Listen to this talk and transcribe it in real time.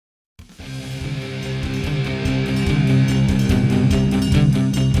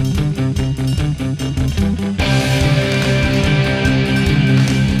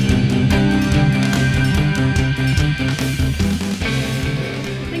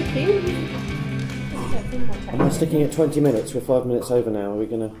Am I sticking at 20 minutes? We're 5 minutes over now. Are we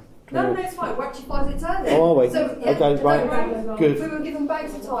going to... No, it's fine. We're actually 5 minutes early. Oh, are we? So, yeah, okay, right. Good. We were given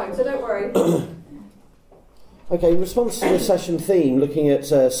bags of time, so don't worry. Okay, in response to the session theme, looking at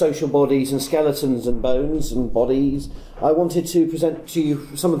social bodies and skeletons and bones and bodies, I wanted to present to you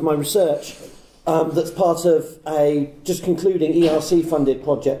some of my research that's part of a just concluding ERC-funded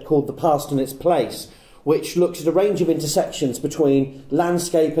project called The Past and Its Place, which looks at a range of intersections between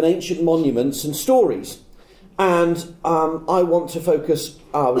landscape and ancient monuments and stories. And I want to focus,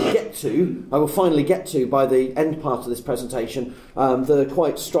 I will finally get to, by the end part of this presentation, the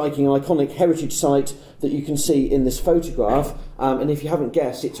quite striking and iconic heritage site that you can see in this photograph. And if you haven't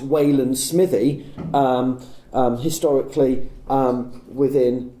guessed, it's Weland Smithy, historically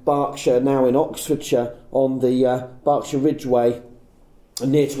within Berkshire, now in Oxfordshire, on the Berkshire Ridgeway,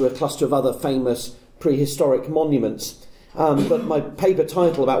 near to a cluster of other famous prehistoric monuments. But my paper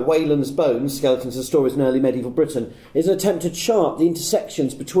title about Weland's bones, skeletons and stories in early medieval Britain, is an attempt to chart the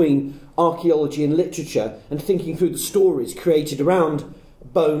intersections between archaeology and literature and thinking through the stories created around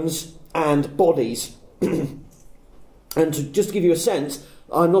bones and bodies. And to just give you a sense,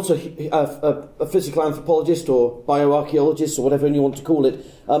 I'm not a physical anthropologist or bioarchaeologist or whatever you want to call it.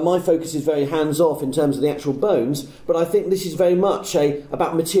 My focus is very hands-off in terms of the actual bones, but I think this is very much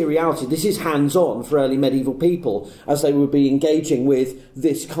about materiality. This is hands-on for early medieval people as they would be engaging with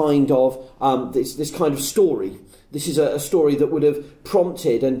this kind of this kind of story. This is a story that would have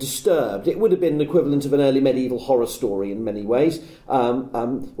prompted and disturbed. It would have been the equivalent of an early medieval horror story in many ways,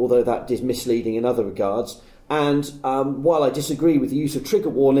 although that is misleading in other regards. And while I disagree with the use of trigger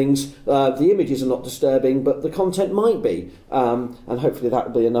warnings, the images are not disturbing, but the content might be. And hopefully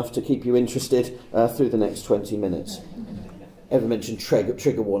that will be enough to keep you interested through the next 20 minutes. Ever mentioned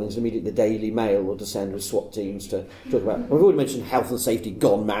trigger warnings, immediately the Daily Mail will descend with SWAT teams to talk about. We've already mentioned health and safety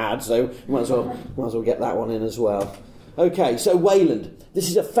gone mad, so might as well get that one in as well. Okay, so Weland. This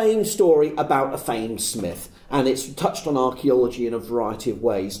is a famed story about a famed smith, and it's touched on archaeology in a variety of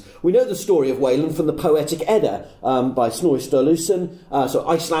ways. We know the story of Weland from the Poetic Edda by Snorri Sturluson, so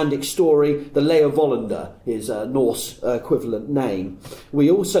Icelandic story, the Leovolunda, his Norse equivalent name.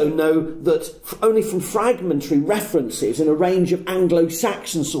 We also know that only from fragmentary references in a range of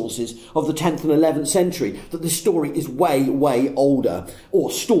Anglo-Saxon sources of the 10th and 11th century that this story is way, way older.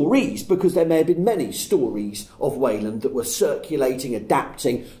 Or stories, because there may have been many stories of Weland that were circulating, adapting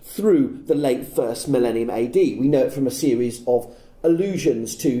through the late 1st millennium AD. We know it from a series of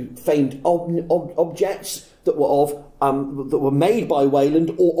allusions to famed objects that were made by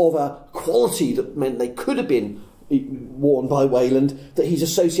Weland, or of a quality that meant they could have been worn by Weland, that he's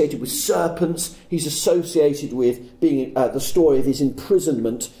associated with serpents, he's associated with being the story of his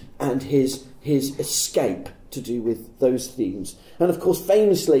imprisonment and his escape, to do with those themes. And of course,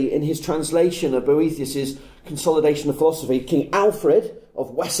 famously, in his translation of Boethius's Consolidation of Philosophy, King Alfred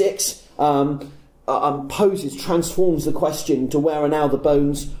of Wessex transforms the question to where are now the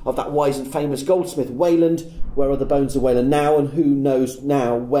bones of that wise and famous goldsmith Weland, where are the bones of Weland now, and who knows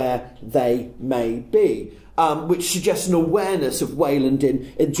now where they may be. Which suggests an awareness of Weland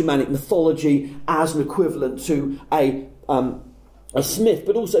in Germanic mythology as an equivalent to a smith,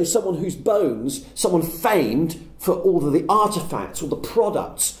 but also someone whose bones, someone famed for all of the artefacts or the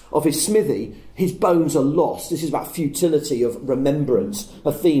products of his smithy, his bones are lost. This is about futility of remembrance,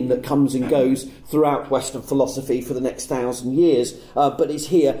 a theme that comes and goes throughout Western philosophy for the next 1,000 years, but is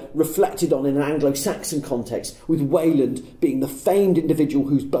here reflected on in an Anglo-Saxon context, with Weland being the famed individual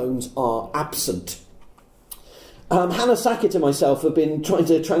whose bones are absent. Hannah Sackett and myself have been trying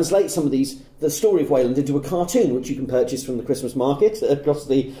to translate some of the story of Weland into a cartoon, which you can purchase from the Christmas market across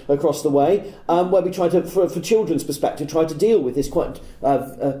the way, where we try to, for children's perspective, try to deal with this quite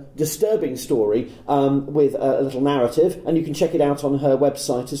disturbing story with a little narrative, and you can check it out on her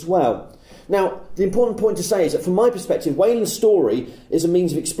website as well. Now, the important point to say is that from my perspective, Weland's story is a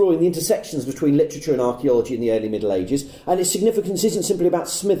means of exploring the intersections between literature and archaeology in the early Middle Ages, and its significance isn't simply about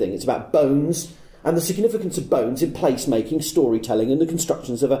smithing, it's about bones, and the significance of bones in placemaking, storytelling, and the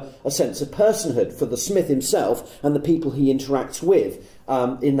constructions of a sense of personhood for the smith himself and the people he interacts with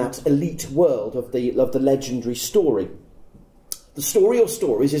in that elite world of the legendary story. The story or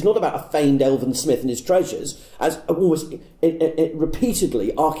stories is not about a famed elven smith and his treasures, as almost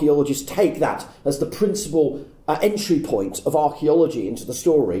repeatedly archaeologists take that as the principal entry point of archaeology into the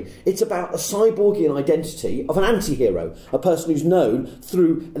story. It's about a cyborgian identity of an anti-hero, a person who's known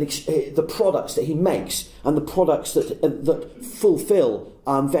through the products that he makes and the products that fulfil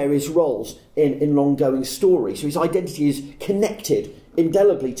various roles in an ongoing story. So his identity is connected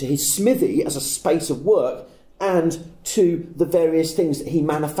indelibly to his smithy as a space of work, and to the various things that he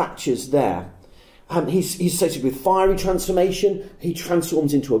manufactures there. He's associated with fiery transformation. He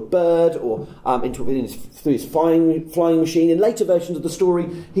transforms into a bird or through his flying machine. In later versions of the story,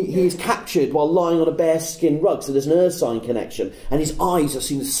 he is captured while lying on a bearskin rug, so there's an Ursine connection, and his eyes are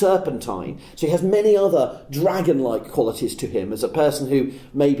seen as serpentine. So he has many other dragon-like qualities to him as a person who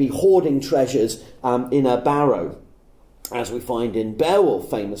may be hoarding treasures in a barrow, as we find in Beowulf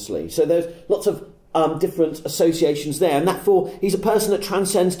famously. So there's lots of different associations there, and therefore he's a person that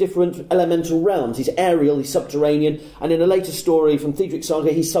transcends different elemental realms. He's aerial, he's subterranean, and in a later story from Thiedrich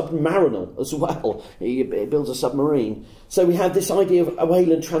Saga, he's submarinal as well. He builds a submarine. So we have this idea of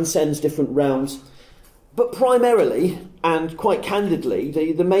Weland transcends different realms. But primarily, and quite candidly,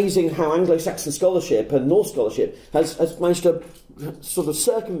 the amazing how Anglo-Saxon scholarship and Norse scholarship has managed to sort of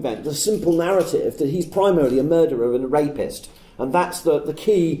circumvent the simple narrative that he's primarily a murderer and a rapist. And that's the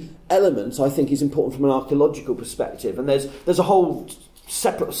key element, I think, is important from an archaeological perspective. And there's a whole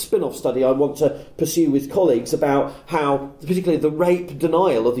separate spin-off study I want to pursue with colleagues about how, particularly the rape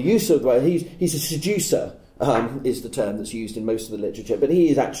denial of the use of the rape, he's a seducer, is the term that's used in most of the literature, but he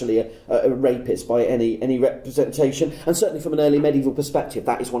is actually a rapist by any representation. And certainly from an early medieval perspective,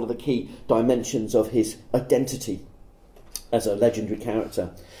 that is one of the key dimensions of his identity as a legendary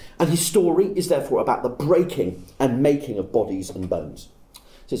character. And his story is therefore about the breaking and making of bodies and bones.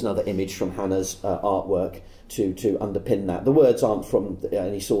 This is another image from Hannah's artwork to underpin that. The words aren't from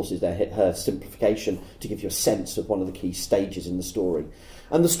any sources, they're her simplification to give you a sense of one of the key stages in the story.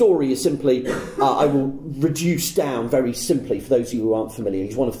 And the story is simply, I will reduce down very simply for those of you who aren't familiar.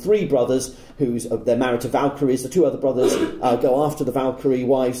 He's one of three brothers they're married to Valkyries. The two other brothers go after the Valkyrie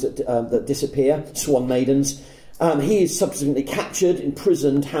wives that disappear, swan maidens. He is subsequently captured,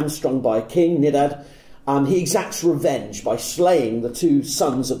 imprisoned, hamstrung by a king, Nidad. He exacts revenge by slaying the two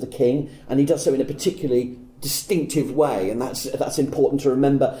sons of the king, and he does so in a particularly distinctive way, and that's important to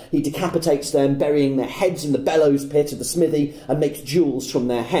remember. He decapitates them, burying their heads in the bellows pit of the smithy, and makes jewels from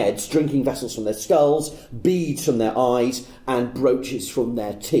their heads, drinking vessels from their skulls, beads from their eyes, and brooches from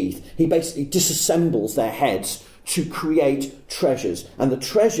their teeth. He basically disassembles their heads to create treasures, and the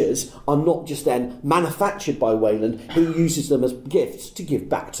treasures are not just then manufactured by Weland, he uses them as gifts to give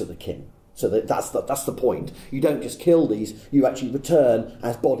back to the king. So that's the point. You don't just kill these, you actually return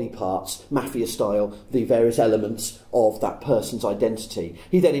as body parts, mafia style, the various elements of that person's identity.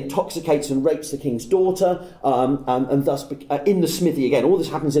 He then intoxicates and rapes the king's daughter, and thus, in the smithy again, all this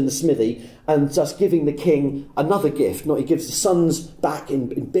happens in the smithy, and thus giving the king another gift. He gives the sons back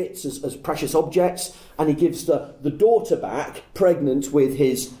in bits as precious objects, and he gives the daughter back, pregnant with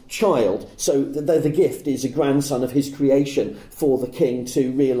his child. So the gift is a grandson of his creation for the king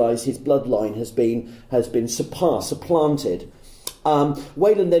to realise his bloodline has been supplanted.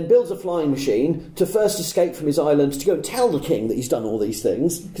 Weland then builds a flying machine to first escape from his island, to go and tell the king that he's done all these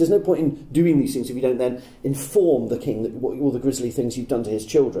things, because there's no point in doing these things if you don't then inform the king that all the grisly things you've done to his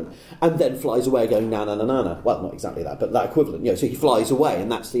children, and then flies away going na na na na na. Well, not exactly that, but that equivalent. So he flies away,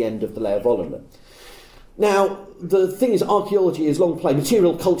 and that's the end of the Lair Vollander. Now, the thing is, archaeology is long play.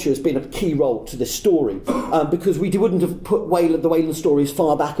 Material culture has been a key role to this story, because we wouldn't have put the Weland story as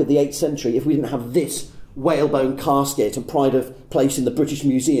far back at the 8th century if we didn't have this whalebone casket and pride of place in the British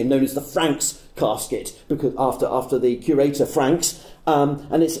Museum known as the Franks casket, because after the curator Franks,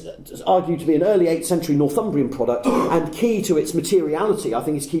 and it's argued to be an early 8th century Northumbrian product, and key to its materiality, I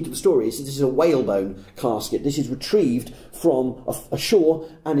think is key to the story, is that this is a whalebone casket. This is retrieved from a shore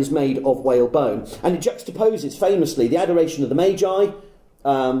and is made of whalebone, and it juxtaposes famously the adoration of the Magi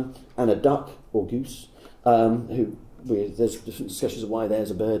and a duck or goose, there's different discussions of why there's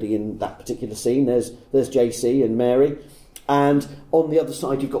a birdie in that particular scene. There's JC and Mary, and on the other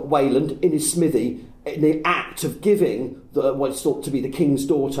side you've got Weland in his smithy in the act of giving what's thought to be the king's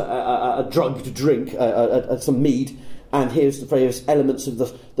daughter a drugged drink, some mead. And here's the various elements of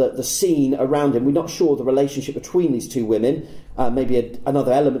the scene around him. We're not sure the relationship between these two women. Maybe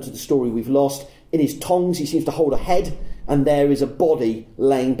another element of the story we've lost. In his tongs he seems to hold a head, and there is a body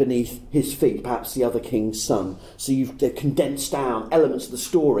laying beneath his feet, perhaps the other king's son. So they've condensed down elements of the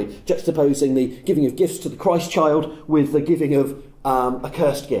story, juxtaposing the giving of gifts to the Christ child with the giving of a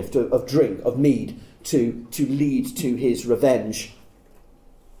cursed gift of drink, of mead, to lead to his revenge.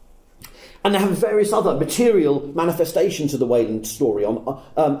 And they have various other material manifestations of the Weland story on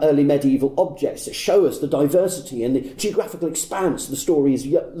early medieval objects that show us the diversity and the geographical expanse the story is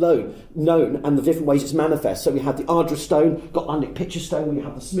known, and the different ways it's manifest. So we have the Ardra stone, Gotlandic pitcher stone, we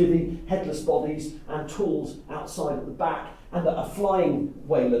have the smithy, headless bodies and tools outside at the back, and a flying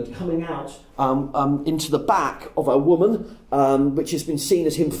Weland coming out into the back of a woman, which has been seen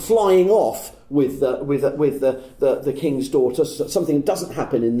as him flying off with the king's daughter, something that doesn't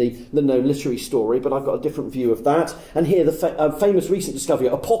happen in the known literary story, but I've got a different view of that. And here the famous recent discovery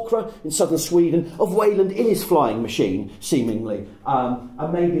at Apocra in southern Sweden of Weland in his flying machine, seemingly,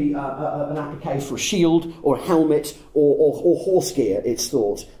 and maybe an applique for a shield or a helmet or horse gear, it's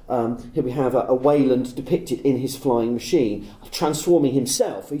thought. Here we have a Weland depicted in his flying machine, transforming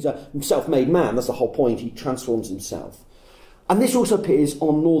himself. He's a self-made man, that's the whole point, he transforms himself. And this also appears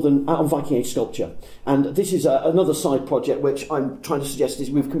on Viking Age sculpture. And this is another side project which I'm trying to suggest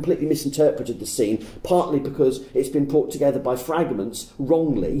is we've completely misinterpreted the scene, partly because it's been brought together by fragments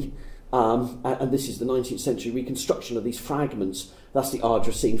wrongly, and this is the 19th century reconstruction of these fragments. That's the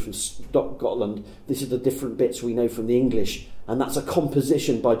Ardra scene from Scotland. This is the different bits we know from the English, and that's a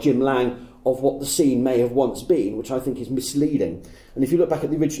composition by Jim Lang of what the scene may have once been, which I think is misleading. And if you look back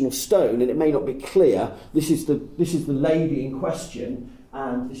at the original stone, and it may not be clear, this is the lady in question,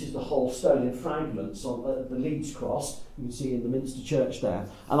 and this is the whole stone in fragments on the Leeds cross. You can see in the Minster Church there.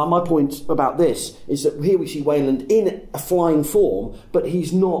 And my point about this is that here we see Weland in a flying form, but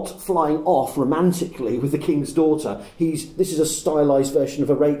he's not flying off romantically with the king's daughter. This is a stylised version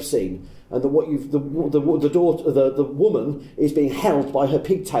of a rape scene. And the woman is being held by her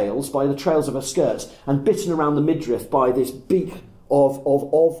pigtails, by the trails of her skirts, and bitten around the midriff by this beak of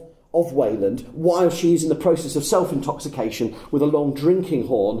Weland, while she's in the process of self-intoxication with a long drinking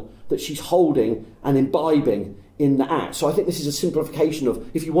horn that she's holding and imbibing in the act. So I think this is a simplification of,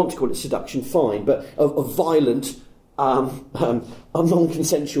 if you want to call it seduction, fine, but of violent,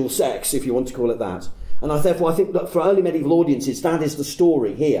 non-consensual sex, if you want to call it that. And therefore I think that for early medieval audiences, that is the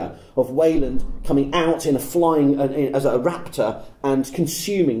story here of Weland coming out in a flying, as a raptor, and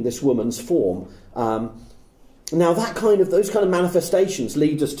consuming this woman's form. Now those kind of manifestations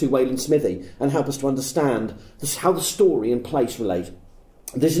lead us to Weland's smithy and help us to understand how the story and place relate.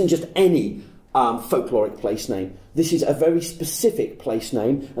 This isn't just any folkloric place name. This is a very specific place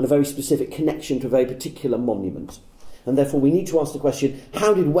name and a very specific connection to a very particular monument. And therefore we need to ask the question,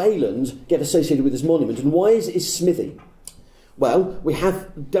 how did Weland get associated with this monument, and why is it his smithy? Well, we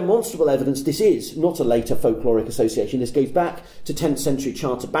have demonstrable evidence this is not a later folkloric association. This goes back to 10th century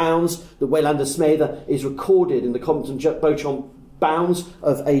charter bounds. The Weland the Smith is recorded in the Compton Beauchamp bounds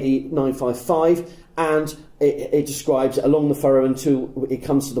of AD 955, and it describes along the furrow until it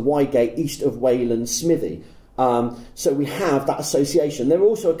comes to the wide gate east of Weland's smithy. So we have that association. There are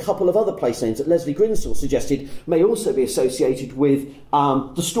also a couple of other place names that Leslie Grinsell suggested may also be associated with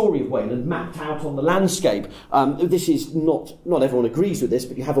the story of Weland mapped out on the landscape. This is not everyone agrees with this,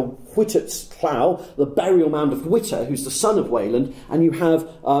 but you have a Whittert's plough, the burial mound of Witter, who's the son of Weland, and you have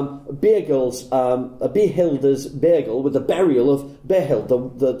Beerhild's burial with the burial of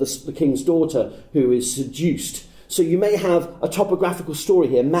Beerhild, the king's daughter, who is seduced. So you may have a topographical story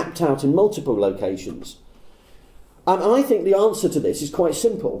here mapped out in multiple locations. And I think the answer to this is quite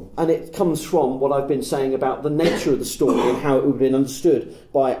simple, and it comes from what I've been saying about the nature of the story and how it would have been understood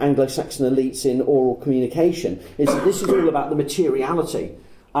by Anglo-Saxon elites in oral communication. Is that this is all about the materiality,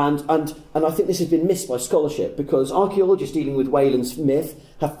 and I think this has been missed by scholarship, because archaeologists dealing with Weland's myth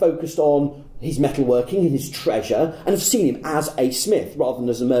have focused on his metalworking and his treasure, and have seen him as a smith rather than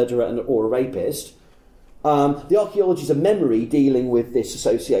as a murderer or a rapist. The archaeologies of memory dealing with this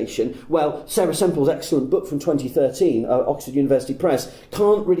association, well, Sarah Semple's excellent book from 2013, Oxford University Press,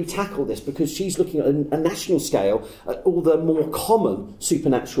 can't really tackle this, because she's looking at a national scale at all the more common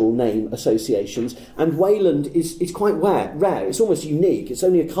supernatural name associations, and Weland is quite rare. It's almost unique. It's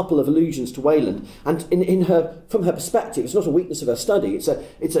only a couple of allusions to Weland, and from her perspective, it's not a weakness of her study. It's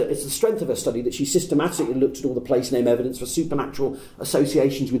the strength of her study that she systematically looked at all the place name evidence for supernatural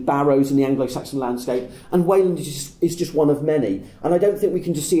associations with barrows in the Anglo-Saxon landscape. And Weland is just one of many. And I don't think we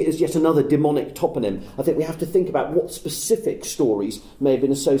can just see it as yet another demonic toponym. I think we have to think about what specific stories may have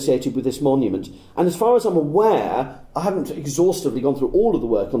been associated with this monument. And as far as I'm aware, I haven't exhaustively gone through all of the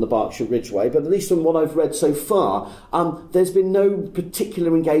work on the Berkshire Ridgeway, but at least from what I've read so far, there's been no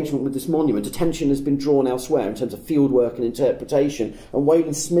particular engagement with this monument. Attention has been drawn elsewhere in terms of fieldwork and interpretation, and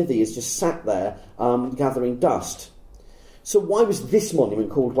Weland's smithy is just sat there gathering dust. So why was this monument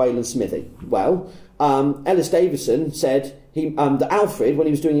called Weland's smithy? Well, Ellis Davison said that Alfred, when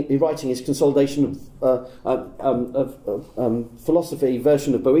he was writing his consolidation of philosophy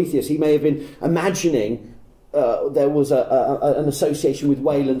version of Boethius, he may have been imagining there was an association with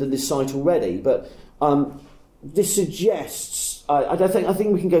Weland and this site already. But this suggests, I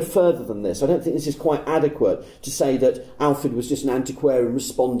think we can go further than this. I don't think this is quite adequate to say that Alfred was just an antiquarian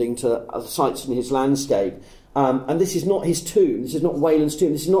responding to sites in his landscape. And this is not his tomb. This is not Weland's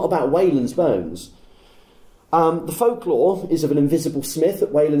tomb. This is not about Weland's bones. The folklore is of an invisible smith at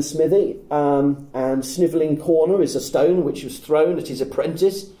Weland Smithy, and Snivelling Corner is a stone which was thrown at his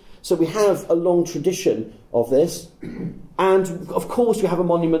apprentice. So we have a long tradition of this. And, of course, we have a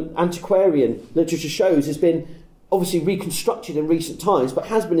monument antiquarian literature shows has been obviously reconstructed in recent times, but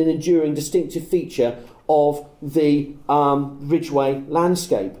has been an enduring distinctive feature of the Ridgeway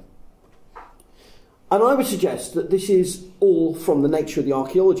landscape. And I would suggest that this is all from the nature of the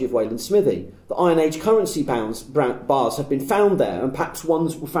archaeology of Weland Smithy. The Iron Age currency bars have been found there, and perhaps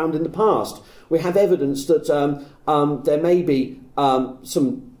ones were found in the past. We have evidence that there may be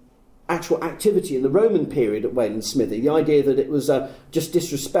some actual activity in the Roman period at Weland Smithy. The idea that it was just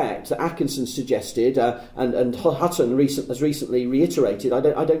disrespect that Atkinson suggested and Hutton has recently reiterated,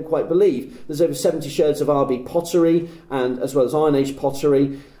 I don't quite believe. There's over 70 sherds of RB pottery, and as well as Iron Age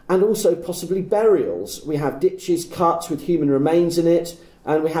pottery, and also possibly burials. We have ditches cut with human remains in it,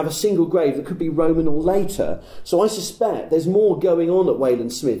 and we have a single grave that could be Roman or later. So I suspect there's more going on at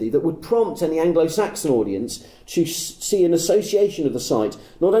Weland Smithy that would prompt any Anglo-Saxon audience to see an association of the site,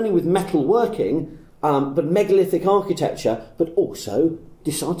 not only with metal working, but megalithic architecture, but also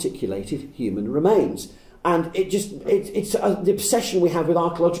disarticulated human remains. And it's the obsession we have with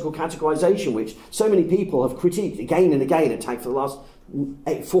archaeological categorisation, which so many people have critiqued again and again, in fact, for the last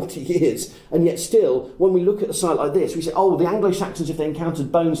 40 years, and yet still, when we look at a site like this, we say, oh, the Anglo-Saxons, if they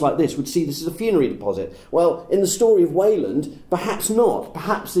encountered bones like this, would see this as a funerary deposit. Well, in the story of Weland, perhaps not.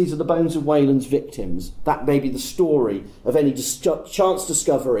 Perhaps these are the bones of Weland's victims. That may be the story of any chance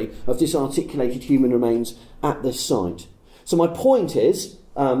discovery of disarticulated human remains at this site. So my point is,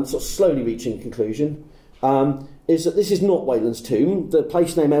 sort of slowly reaching conclusion, is that this is not Weland's tomb. The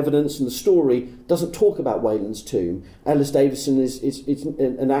place name evidence and the story doesn't talk about Weland's tomb. Ellis Davison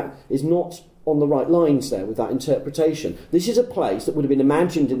is not on the right lines there with that interpretation. This is a place that would have been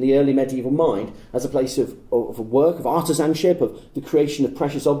imagined in the early medieval mind as a place of work, of artisanship, of the creation of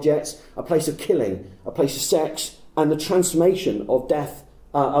precious objects, a place of killing, a place of sex, and the transformation of death,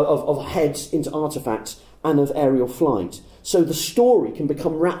 of heads into artefacts, and of aerial flight. So the story can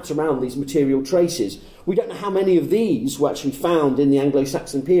become wrapped around these material traces. We don't know how many of these were actually found in the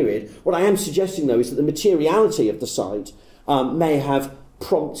Anglo-Saxon period. What I am suggesting, though, is that the materiality of the site may have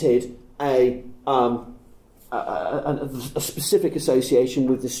prompted a specific association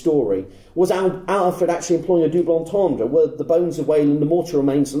with the story. Was Alfred actually employing a double entendre? Were the bones of Weland the mortal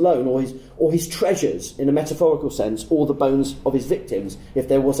remains alone, or his treasures, in a metaphorical sense, or the bones of his victims, if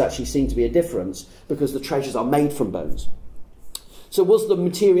there was actually seen to be a difference, because the treasures are made from bones? So was the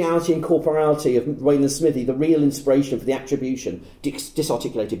materiality and corporeality of Weland Smithy the real inspiration for the attribution?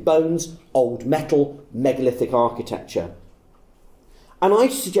 Disarticulated bones, old metal, megalithic architecture. And I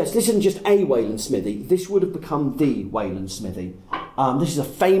suggest this isn't just a Weland Smithy, this would have become the Weland Smithy. This is a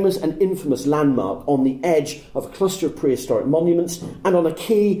famous and infamous landmark on the edge of a cluster of prehistoric monuments and on a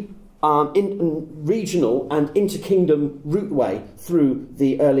key regional and inter-kingdom routeway through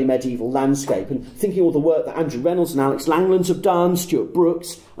the early medieval landscape. And thinking all the work that Andrew Reynolds and Alex Langlands have done, Stuart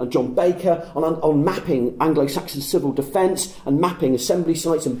Brooks and John Baker, on mapping Anglo-Saxon civil defence and mapping assembly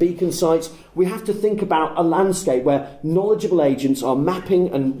sites and beacon sites, we have to think about a landscape where knowledgeable agents are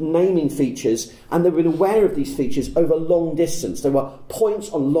mapping and naming features, and they've been aware of these features over long distance. There were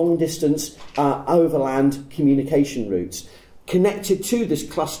points on long distance overland communication routes connected to this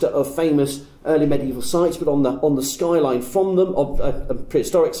cluster of famous early medieval sites, but on the skyline from them, of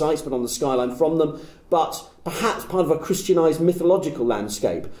prehistoric sites, but on the skyline from them, but perhaps part of a Christianised mythological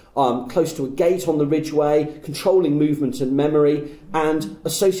landscape, close to a gate on the Ridgeway, controlling movement and memory, and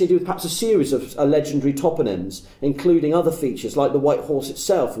associated with perhaps a series of legendary toponyms, including other features like the White Horse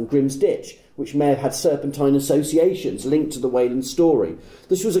itself and Grim's Ditch, which may have had serpentine associations linked to the Weland story.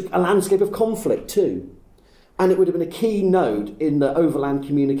 This was a landscape of conflict too. And it would have been a key node in the overland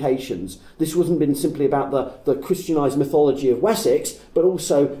communications. This wasn't been simply about the Christianised mythology of Wessex, but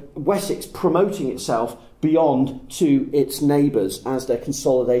also Wessex promoting itself beyond to its neighbours as they're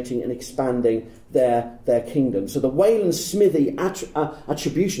consolidating and expanding their kingdom. So the Weland Smithy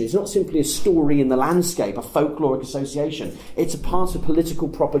attribution is not simply a story in the landscape, a folkloric association. It's a part of political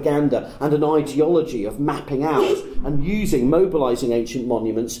propaganda and an ideology of mapping out and mobilising ancient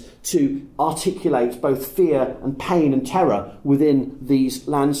monuments to articulate both fear and pain and terror within these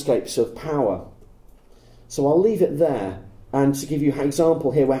landscapes of power. So I'll leave it there, and to give you an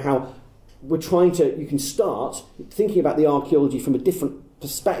example here how we're trying to, you can start thinking about the archaeology from a different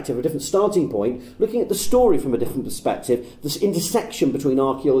perspective, a different starting point, looking at the story from a different perspective. This intersection between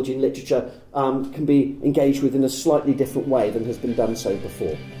archaeology and literature can be engaged with in a slightly different way than has been done so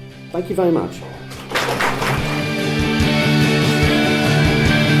before. Thank you very much.